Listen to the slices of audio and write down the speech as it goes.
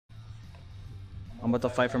I'm about to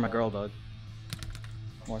fight for my girl, dog.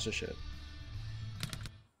 Watch this shit.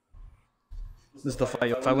 This is the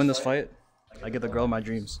fight. If I win this fight, I get the girl of my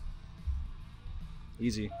dreams.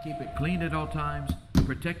 Easy. Keep it clean at all times.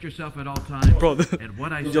 Protect yourself at all times. Bro, and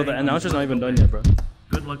what I yo, the announcer's not even done yet, bro.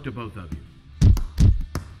 Good luck to both of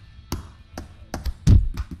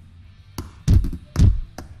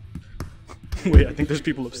you. Wait, I think there's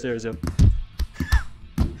people upstairs, yo.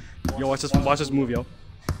 Yo, watch this move, yo.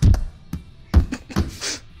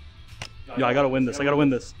 Yo, I gotta win this. I gotta win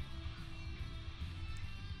this.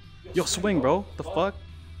 Yo, swing, bro. The fuck?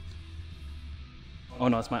 Oh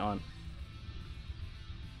no, it's my aunt.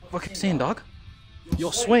 What are you saying, dog?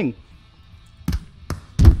 Yo, swing.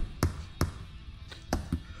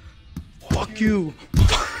 Fuck you.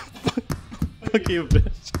 Fuck you,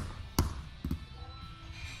 bitch.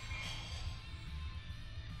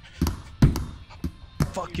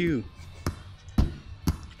 Fuck you.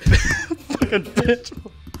 Fucking bitch.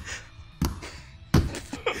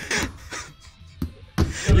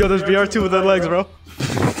 Yo, there's VR2 with their legs, bro.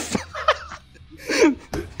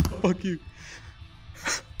 Fuck you.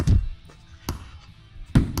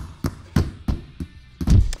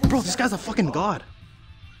 Bro, this guy's a fucking god.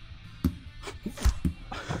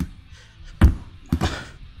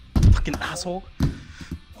 Fucking asshole.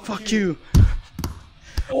 Fuck you.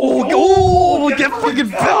 Oh, get fucking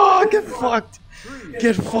get fucked.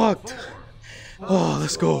 Get fucked. Oh,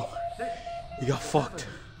 let's go. You got fucked.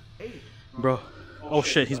 Bro. Oh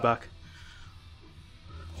shit, he's back.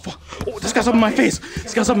 Fuck. Oh, this guy's up in my face.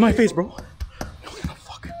 This guy's up in my face, bro. No,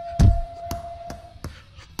 fuck.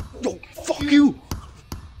 Yo, fuck you.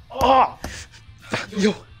 Ah.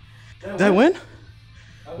 Yo. Did I win?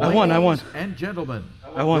 I won. And gentlemen,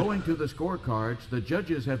 I won. going to the scorecards, the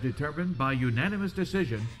judges have determined by unanimous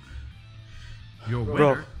decision your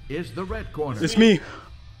winner is the red corner. It's me.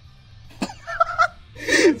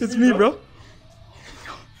 It's me, bro.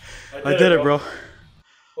 I did it, bro.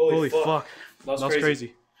 Holy fuck. That was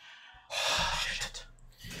crazy. Shit.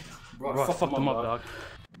 Bro, I fucked him up, dog.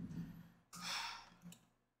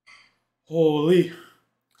 Holy.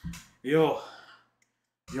 Yo,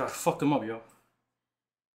 I fucked him up, yo.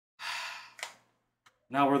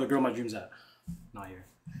 Now where the girl my dreams at? Not here.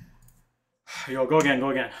 Yo, go again.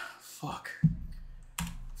 Fuck,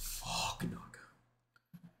 dog.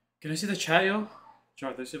 Can I see the chat, yo?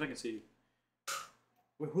 Jonathan, let's see if I can see you.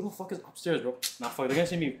 Wait, who the fuck is upstairs, bro? Nah, fuck, they're gonna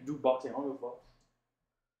see me do boxing. I don't give a fuck.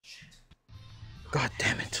 Shit. God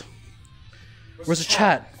damn it. Where's the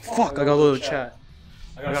chat? Fuck, I got a little chat.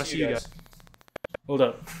 I gotta see you guys. Hold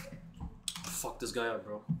up. Fuck this guy up,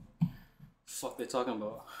 bro. Fuck they talking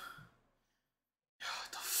about? Yo,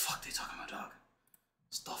 what the fuck they talking about, dog?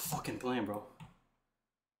 Stop fucking playing, bro.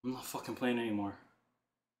 I'm not fucking playing anymore.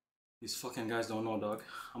 These fucking guys don't know, dog.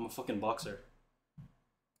 I'm a fucking boxer.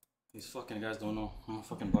 These fucking guys don't know. I'm a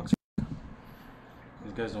fucking boxer.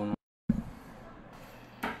 These guys don't know.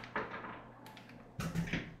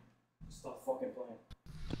 Stop fucking playing.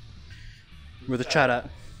 Where the chat at?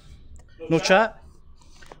 No chat?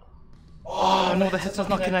 Oh no, the headset's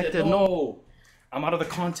not connected. No, I'm out of the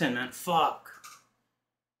content, man. Fuck.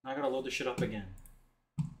 I gotta load this shit up again.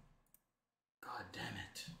 God damn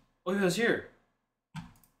it. Oh, he was here.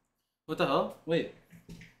 What the hell? Wait.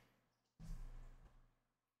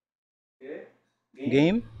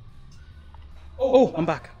 Game? Oh, I'm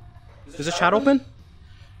back. Is the chat open?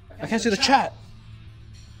 I can't see the chat.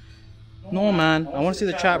 No, man. I want to see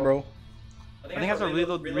the chat, bro. I think I have to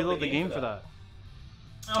reload the game for that.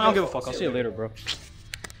 I don't give a fuck. I'll see you later, bro.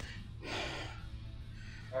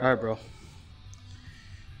 Alright, bro.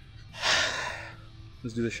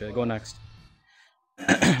 Let's do this shit. Go next.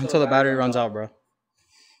 Until the battery runs out, bro.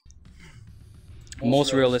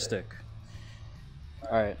 Most realistic.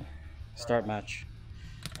 Alright. Start match.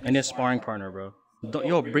 I need a sparring partner, bro.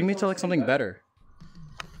 Yo, bring me to like something better.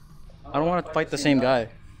 I don't want to fight the same guy.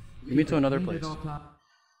 Bring me to another place.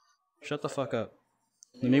 Shut the fuck up.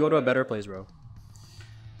 Let me go to a better place, bro.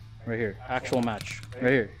 Right here. Actual match.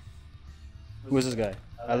 Right here. Who is this guy?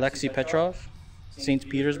 Alexei Petrov? St.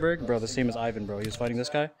 Petersburg? Bro, the same as Ivan, bro. He was fighting this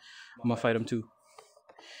guy. I'm gonna fight him too.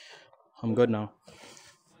 I'm good now.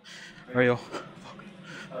 Alright, yo.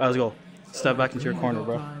 Alright, let's go. Step back into your corner,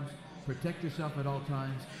 bro. Protect yourself at all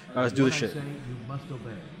times. Alright, let's do this shit. You must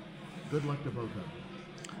obey. Good luck to both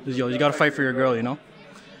of you. Yo, you gotta fight for your girl, you know?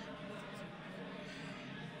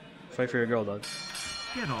 Fight for your girl, dog.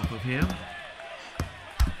 Get off of him.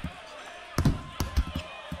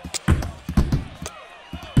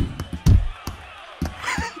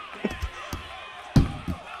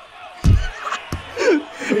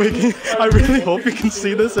 Wait, I really hope you can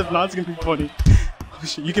see this. If not, it's gonna be funny. Oh,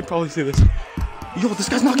 shit, you can probably see this. Yo, this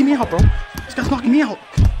guy's knocking me out, bro. This guy's knocking me out.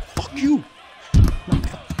 Fuck you. No,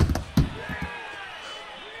 fuck.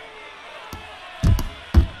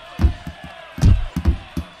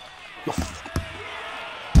 Yo, fuck.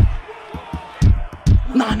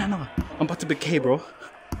 Nah. I'm about to be K, bro.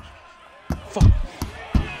 Fuck.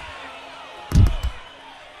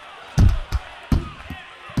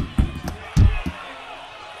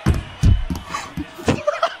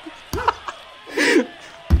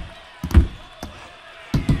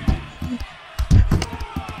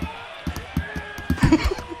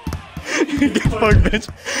 Get fucked, bitch.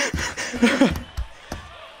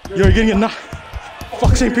 Yo, you're getting it now.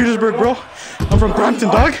 Fuck St. Petersburg, bro. I'm from Brampton,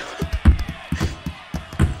 dog.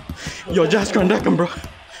 Yo, Jasper and Deckham, bro.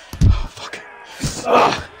 Oh, fuck.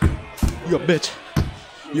 Ah. You a bitch.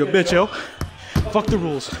 You a bitch, yo. Fuck the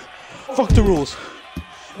rules. Fuck the rules.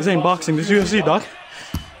 This ain't boxing, this is UFC, dog.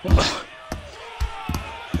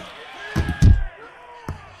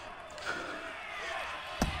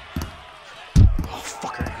 Oh,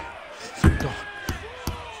 fucker. Go.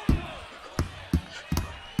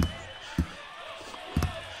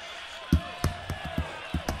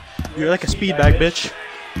 You're like a speed bag, bitch.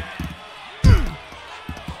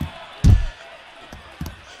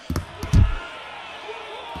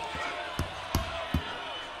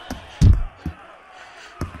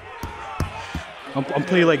 I'm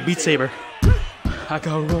playing like Beat Saber. I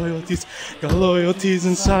got loyalties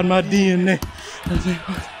inside my DNA.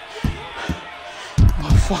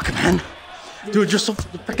 Oh fuck, man, dude, you're so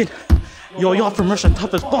freaking. Yo, y'all from Russia,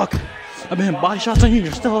 tough as fuck. I've been hitting body shots on you.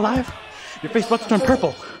 You're still alive. Your face about to turn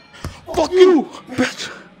purple. Fuck you,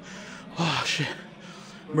 bitch. Oh shit,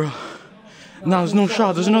 bro. Nah, there's no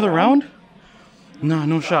shot. There's another round. Nah,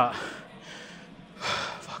 no shot.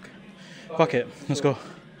 Fuck it. Let's go.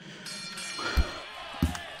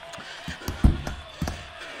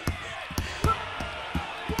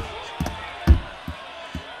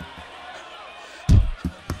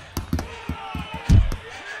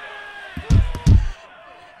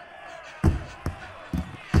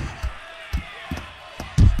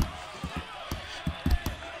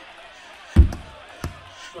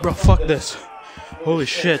 Bro, fuck this. Holy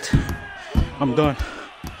shit. I'm done.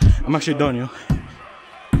 I'm actually done, yo.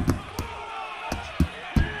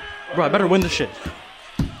 Bro, I better win this shit.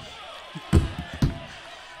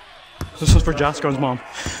 This was for Jaskar's mom.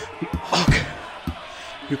 Fuck.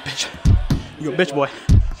 You bitch. You a bitch, boy.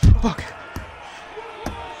 Fuck.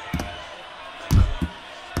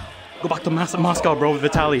 Go back to Moscow, bro, with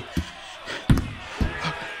Vitaly.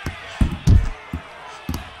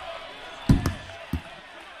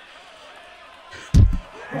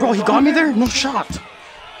 Bro, he got me there? No shot.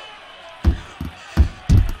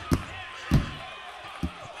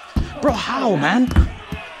 Bro, how, man?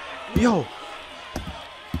 Yo.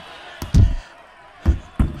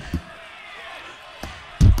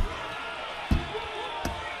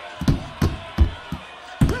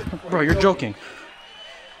 Bro, you're joking.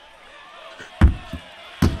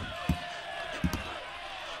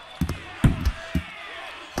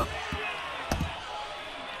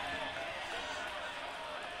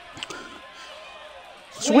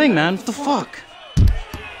 Swing, man. What the fuck?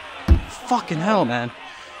 Fucking hell, man.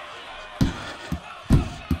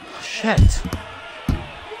 Shit.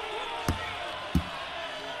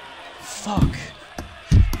 Fuck.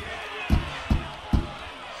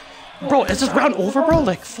 Bro, is this round over, bro?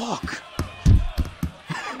 Like, fuck.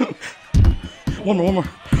 One more.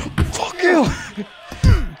 Fuck you.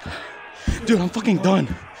 Dude, I'm fucking done.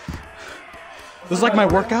 This is like my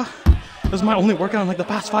workout. This is my only workout in like the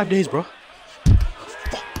past 5 days, bro.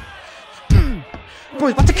 Bro,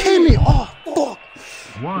 he's about to kill me! Oh, fuck!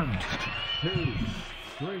 1, 2,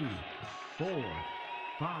 3, 4,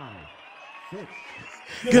 5, 6.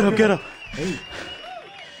 Get up! 8.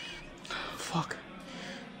 Fuck.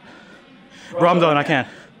 Bro, I'm done. I can't.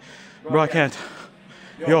 Bro, I can't.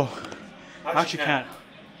 Yo, I actually can't.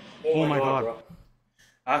 Oh my god, bro.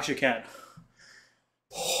 I actually can't.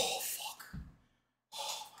 Oh, fuck.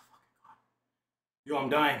 Oh, my fucking god. Yo, I'm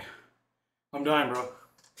dying. I'm dying, bro.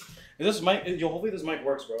 Is this mic? Yo, hopefully this mic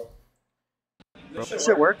works, bro. Does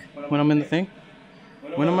shit work? When I'm in the thing?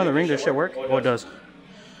 When I'm in the ring, does shit work? Oh, it does.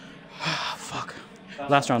 Fuck.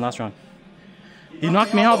 Last round. He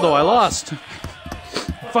knocked me out, though. I lost.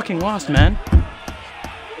 Fucking lost, man.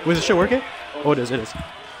 Wait, is this shit working? Oh, it is.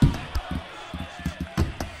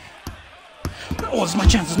 Oh, this is my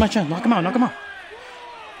chance. Knock him out.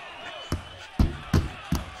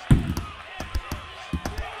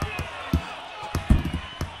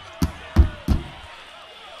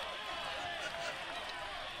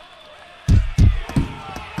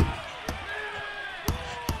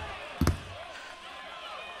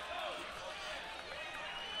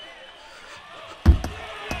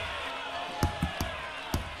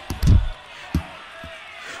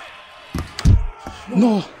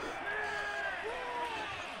 No.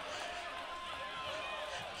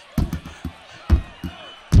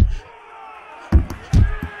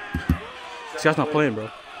 This guy's not playing, bro.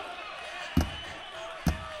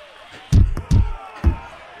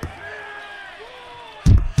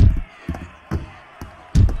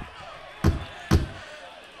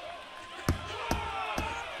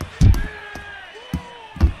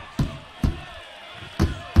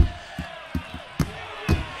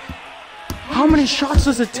 How many shots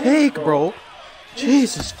does it take, bro?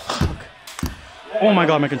 Jesus fuck. Oh my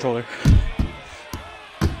god, my controller.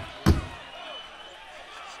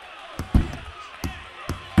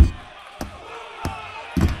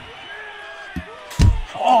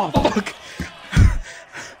 Oh fuck.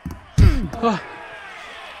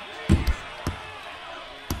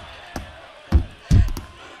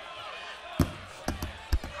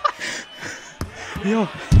 Yo.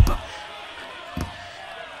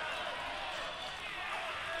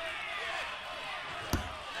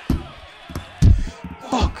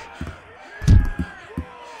 Fuck.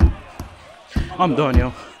 I'm done,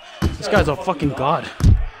 yo. This guy's a fucking god.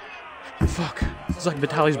 Fuck. It's like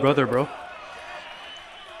Vitaly's brother, bro.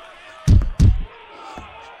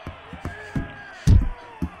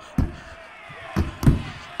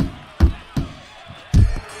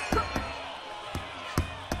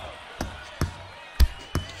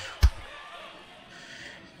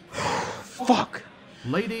 Fuck.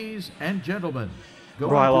 Ladies and gentlemen, go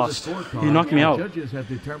Bro, I on to lost. the scorecard. He knocked me out. Judges have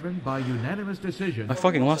determined by unanimous decision. I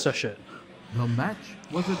fucking lost that shit. The match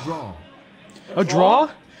was a draw. A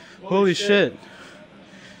draw? Holy shit.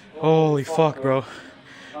 Holy fuck, bro.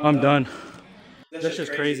 I'm done. That's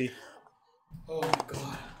just crazy. Oh my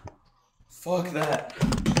god. Fuck that.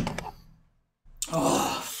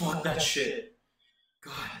 Oh, fuck that shit.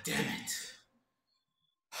 God damn it.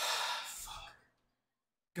 Fuck.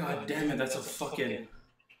 God damn it, that's a fucking...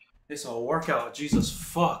 It's a workout. Jesus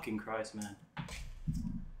fucking Christ, man.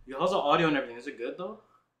 Yo, how's the audio and everything? Is it good, though?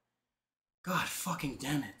 God fucking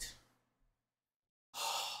damn it.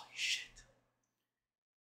 Holy shit.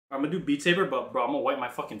 I'm gonna do Beat Saber, but bro, I'm gonna wipe my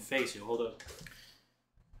fucking face, yo. Hold up.